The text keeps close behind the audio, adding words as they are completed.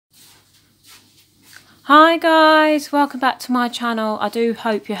Hi guys, welcome back to my channel. I do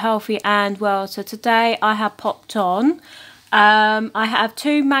hope you're healthy and well. So today I have popped on. I have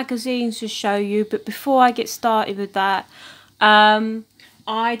two magazines to show you, but before I get started with that,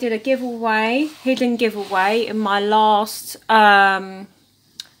 I did a giveaway, hidden giveaway in my last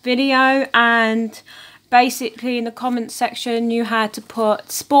video, and basically in the comment section you had to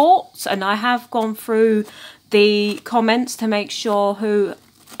put sports, and I have gone through the comments to make sure who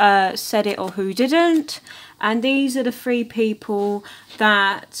said it or who didn't, and these are the three people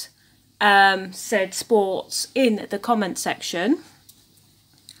that said sports in the comment section.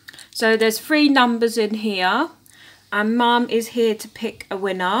 So there's three numbers in here, and Mum is here to pick a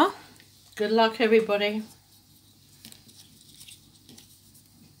winner. Good luck, everybody.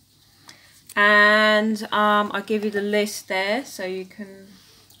 And I'll give you the list there so you can...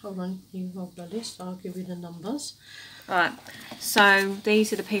 Hold on, you hold the list, I'll give you the numbers. Right, so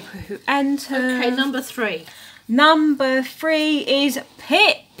these are the people who enter. Okay, number 3. Number 3 is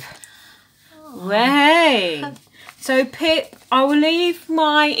Pip. Oh. Way. So Pip, I will leave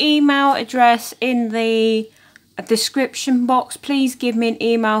my email address in the description box. Please give me an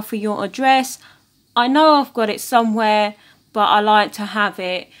email for your address. I know I've got it somewhere, but I like to have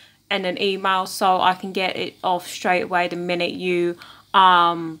it in an email so I can get it off straight away the minute you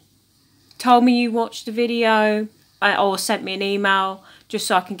told me you watched the video or sent me an email, just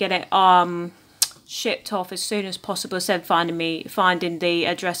so I can get it shipped off as soon as possible, instead of finding the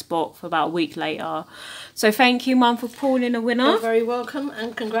address book for about a week later. So thank you, Mum, for pulling a winner. You're very welcome,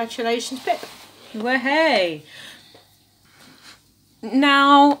 and congratulations, Pip. Well, hey.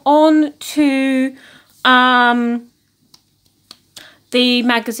 Now on to the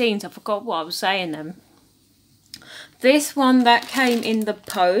magazines. I forgot what I was saying then. This one that came in the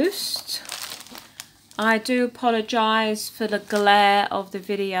post. I do apologise for the glare of the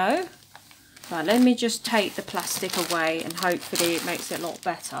video. Right, let me just take the plastic away and hopefully it makes it a lot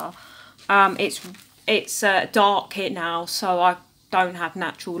better. It's dark here now, so I don't have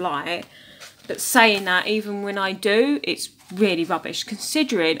natural light. But saying that, even when I do, it's really rubbish.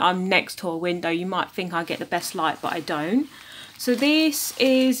 Considering I'm next to a window, you might think I get the best light, but I don't. So this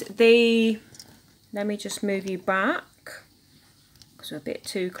is the... Let me just move you back, because we're a bit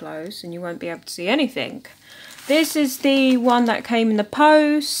too close and you won't be able to see anything. This is the one that came in the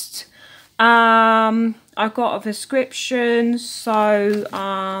post. I got a prescription, so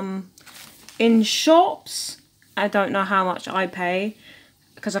in shops, I don't know how much I pay,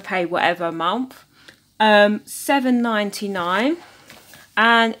 because I pay whatever a month. $7.99,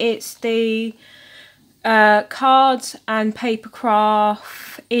 and it's the Cards and Paper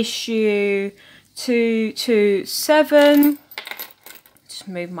Craft issue 227. Just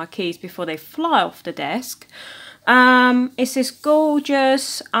move my keys before they fly off the desk. It's this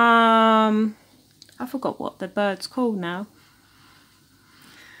gorgeous, I forgot what the bird's called now.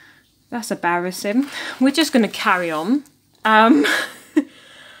 That's embarrassing. We're just going to carry on. Oh,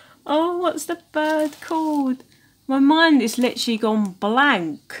 what's the bird called? My mind is literally gone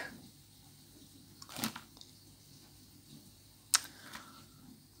blank.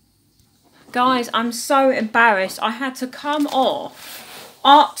 Guys, I'm so embarrassed. I had to come off,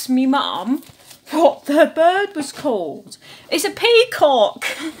 ask me mum what the bird was called. It's a peacock.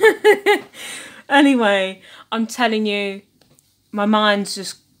 Anyway, I'm telling you, my mind's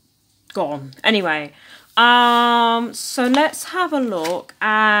just gone. Anyway, so let's have a look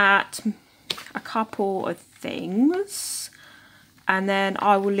at a couple of things, and then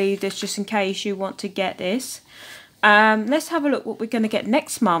I will leave this just in case you want to get this. Let's have a look what we're going to get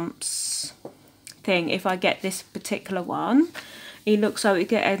next month's thing, if I get this particular one. It looks like we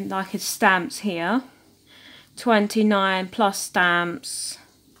get like his stamps here. 29 plus stamps.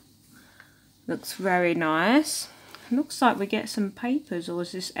 Looks very nice. Looks like we get some papers, or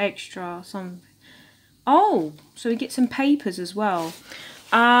is this extra some... Oh, so we get some papers as well.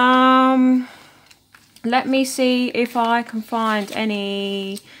 Let me see if I can find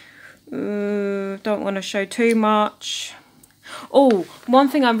any... don't want to show too much. Oh, one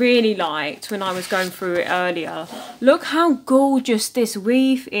thing I really liked when I was going through it earlier. Look how gorgeous this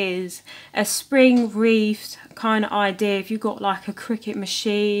wreath is. A spring wreath kind of idea. If you've got like a Cricut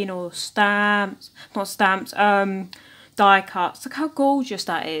machine or stamps, not stamps, die cuts. Look how gorgeous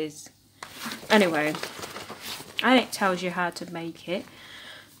that is. Anyway, and it tells you how to make it.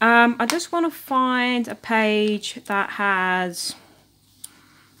 I just want to find a page that has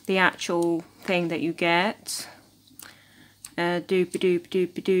the actual thing that you get.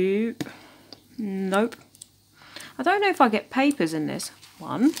 Doop-a-doop-a-doop-a-doop. Nope. I don't know if I get papers in this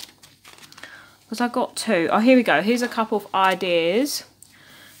one, because I got two. Oh, here we go. Here's a couple of ideas.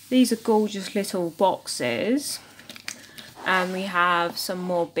 These are gorgeous little boxes. And we have some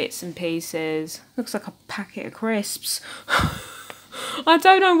more bits and pieces. Looks like a packet of crisps. I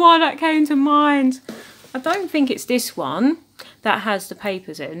don't know why that came to mind. I don't think it's this one that has the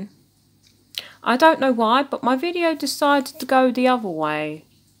papers in. I don't know why, but my video decided to go the other way.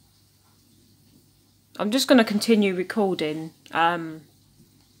 I'm just going to continue recording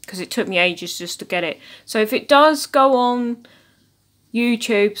because it took me ages just to get it. So if it does go on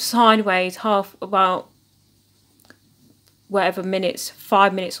YouTube sideways about whatever minutes,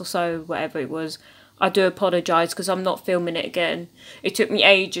 5 minutes or so, whatever it was, I do apologise because I'm not filming it again. It took me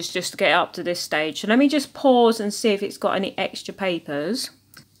ages just to get up to this stage. So let me just pause and see if it's got any extra papers.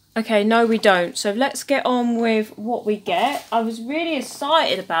 Okay, no we don't. So let's get on with what we get. I was really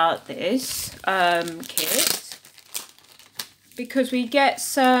excited about this kit because we get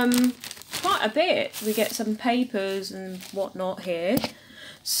quite a bit. We get some papers and whatnot here.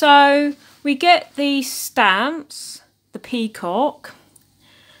 So we get these stamps, the peacock,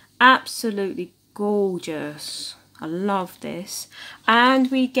 absolutely gorgeous. I love this. And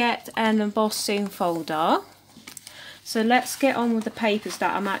we get an embossing folder. So let's get on with the papers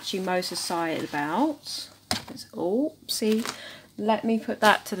that I'm actually most excited about. Oh, see, let me put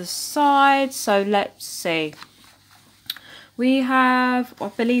that to the side. So let's see. We have, I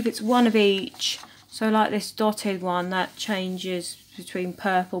believe it's one of each. So like this dotted one that changes between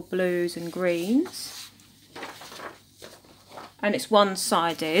purple, blues and greens. And it's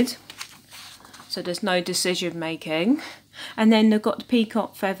one-sided. So there's no decision making. And then they've got the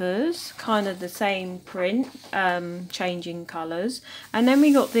peacock feathers, kind of the same print, changing colours. And then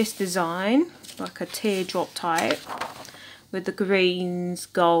we got this design, like a teardrop type, with the greens,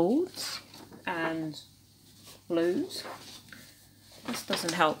 golds and blues. This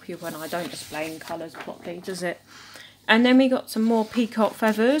doesn't help you when I don't explain colours properly, does it? And then we got some more peacock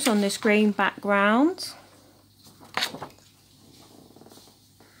feathers on this green background.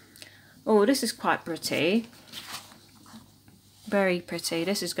 Oh, this is quite pretty. Very pretty.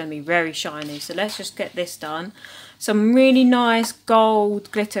 This is going to be very shiny. So let's just get this done. Some really nice gold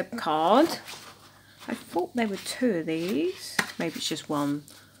glitter card. I thought there were two of these. Maybe it's just one.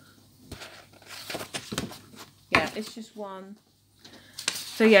 Yeah, it's just one.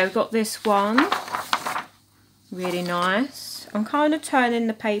 So yeah, we've got this one. Really nice. I'm kind of turning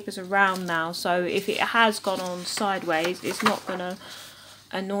the papers around now. So if it has gone on sideways, it's not going to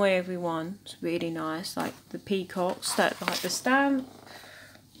annoy everyone. It's really nice, like the peacocks, that like the stamp,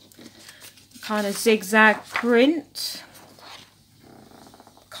 kind of zigzag print.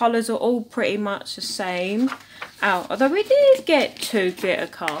 Colours are all pretty much the same. Although we did get 2 glitter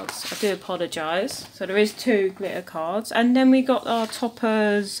cards, I do apologise. So there is 2 glitter cards, and then we got our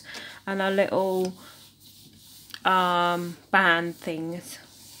toppers and our little band things,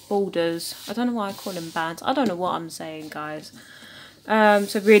 borders. I don't know why I call them bands. I don't know what I'm saying, guys.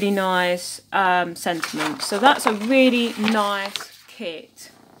 So really nice sentiment. So that's a really nice kit.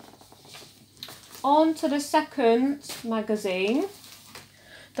 On to the second magazine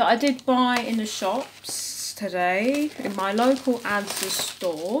that I did buy in the shops today in my local Asda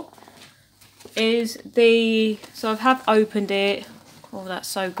store is the, so I have opened it. Oh, that's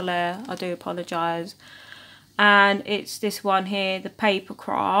so glare, I do apologise. And it's this one here, the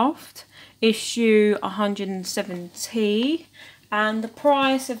Papercraft, issue 170. And the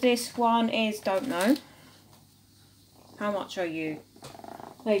price of this one is, don't know. How much are you?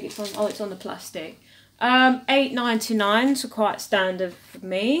 Maybe it's on, oh, it's on the plastic. $8.99, so quite standard for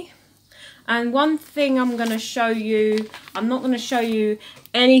me. And one thing I'm going to show you, I'm not going to show you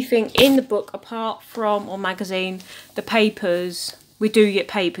anything in the book apart from, or magazine, the papers. We do get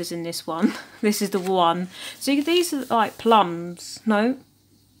papers in this one. This is the one. So these are like plums, no?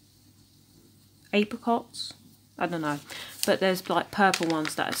 Apricots? I don't know. But there's like purple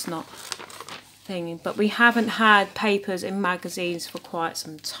ones that it's not thingy. But we haven't had papers in magazines for quite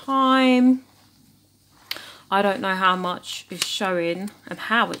some time. I don't know how much is showing and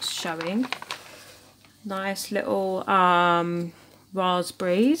how it's showing. Nice little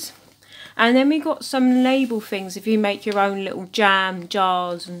raspberries. And then we got some label things if you make your own little jam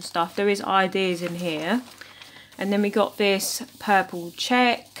jars and stuff. There is ideas in here. And then we got this purple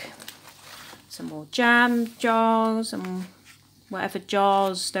check. Some more jam jars and whatever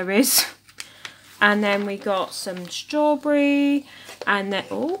jars there is. And then we got some strawberry and then,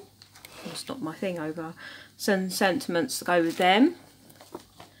 oh, that's not my thing over. Some sentiments to go with them.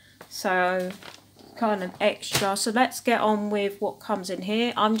 So kind of extra. So let's get on with what comes in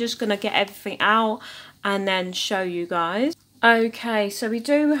here. I'm just going to get everything out and then show you guys. Okay, so we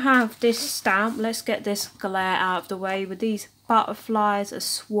do have this stamp. Let's get this glare out of the way with these butterflies, a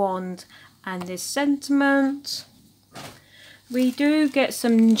swan, and this sentiment. We do get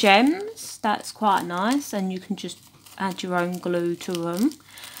some gems, that's quite nice, and you can just add your own glue to them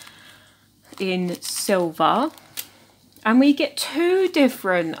in silver. And we get two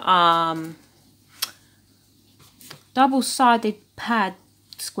different double-sided pad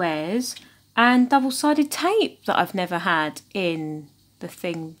squares and double-sided tape that I've never had in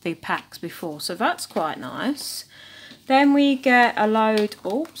the packs before, so that's quite nice. Then we get a load,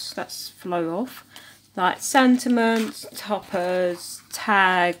 oops, that's flow off, like sentiments, toppers,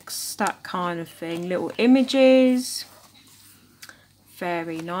 tags, that kind of thing, little images.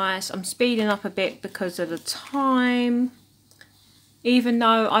 Very nice. I'm speeding up a bit because of the time, even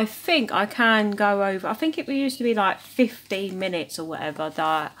though I think I can go over, I think it used to be like 15 minutes or whatever,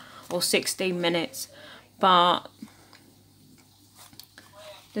 that, or 16 minutes, but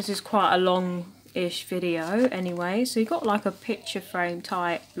this is quite a long-ish video anyway. So you got like a picture frame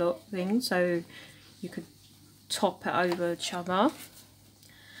type look thing, so you could top it over each other.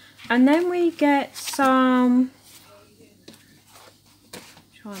 And then we get some,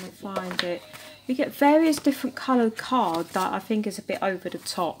 trying to find it, we get various different coloured card that I think is a bit over the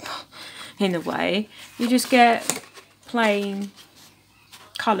top in a way. You just get plain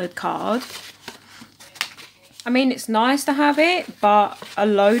coloured card. I mean, it's nice to have it, but a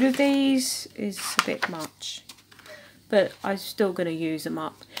load of these is a bit much. But I'm still going to use them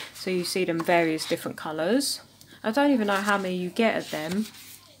up. So you see them various different colours. I don't even know how many you get of them.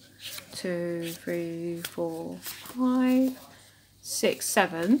 2, 3, 4, 5, 6,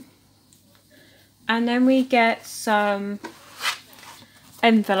 7. And then we get some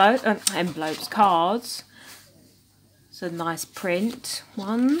envelopes, cards. Some nice print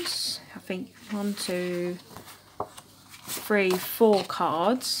ones. I think 1, 2, 3, 4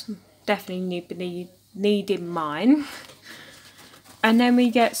 cards. Definitely needing mine. And then we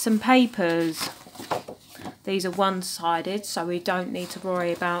get some papers. These are one-sided, so we don't need to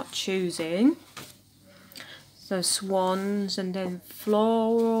worry about choosing. So swans, and then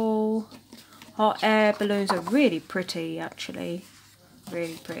floral. Hot air balloons are really pretty, actually.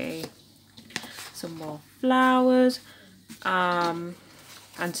 Really pretty. Some more flowers. And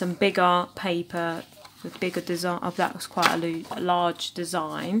some bigger paper with bigger design. Oh, that was quite a large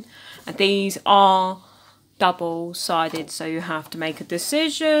design. And these are double-sided, so you have to make a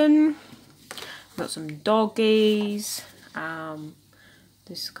decision. Got some doggies.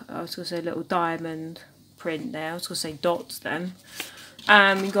 This, I was going to say little diamond print there. I was going to say dots then.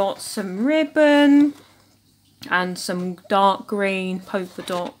 And we got some ribbon and some dark green polka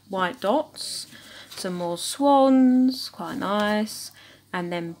dot white dots. Some more swans, quite nice.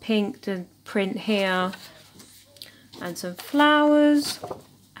 And then pink to print here. And some flowers.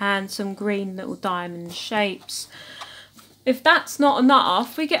 And some green little diamond shapes. If that's not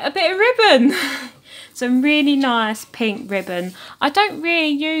enough, we get a bit of ribbon. Some really nice pink ribbon. I don't really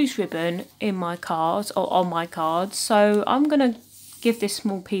use ribbon in my cards or on my cards, so I'm going to give this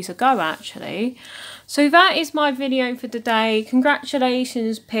small piece a go actually. So that is my video for today.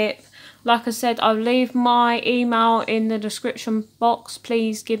 Congratulations, Pip. Like I said, I'll leave my email in the description box.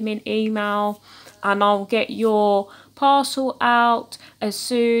 Please give me an email and I'll get your parcel out as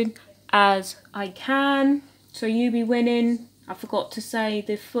soon as I can. So you be winning, I forgot to say,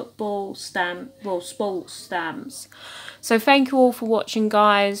 the football stamp, well, sports stamps. So thank you all for watching,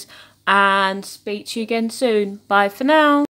 guys, and speak to you again soon. Bye for now.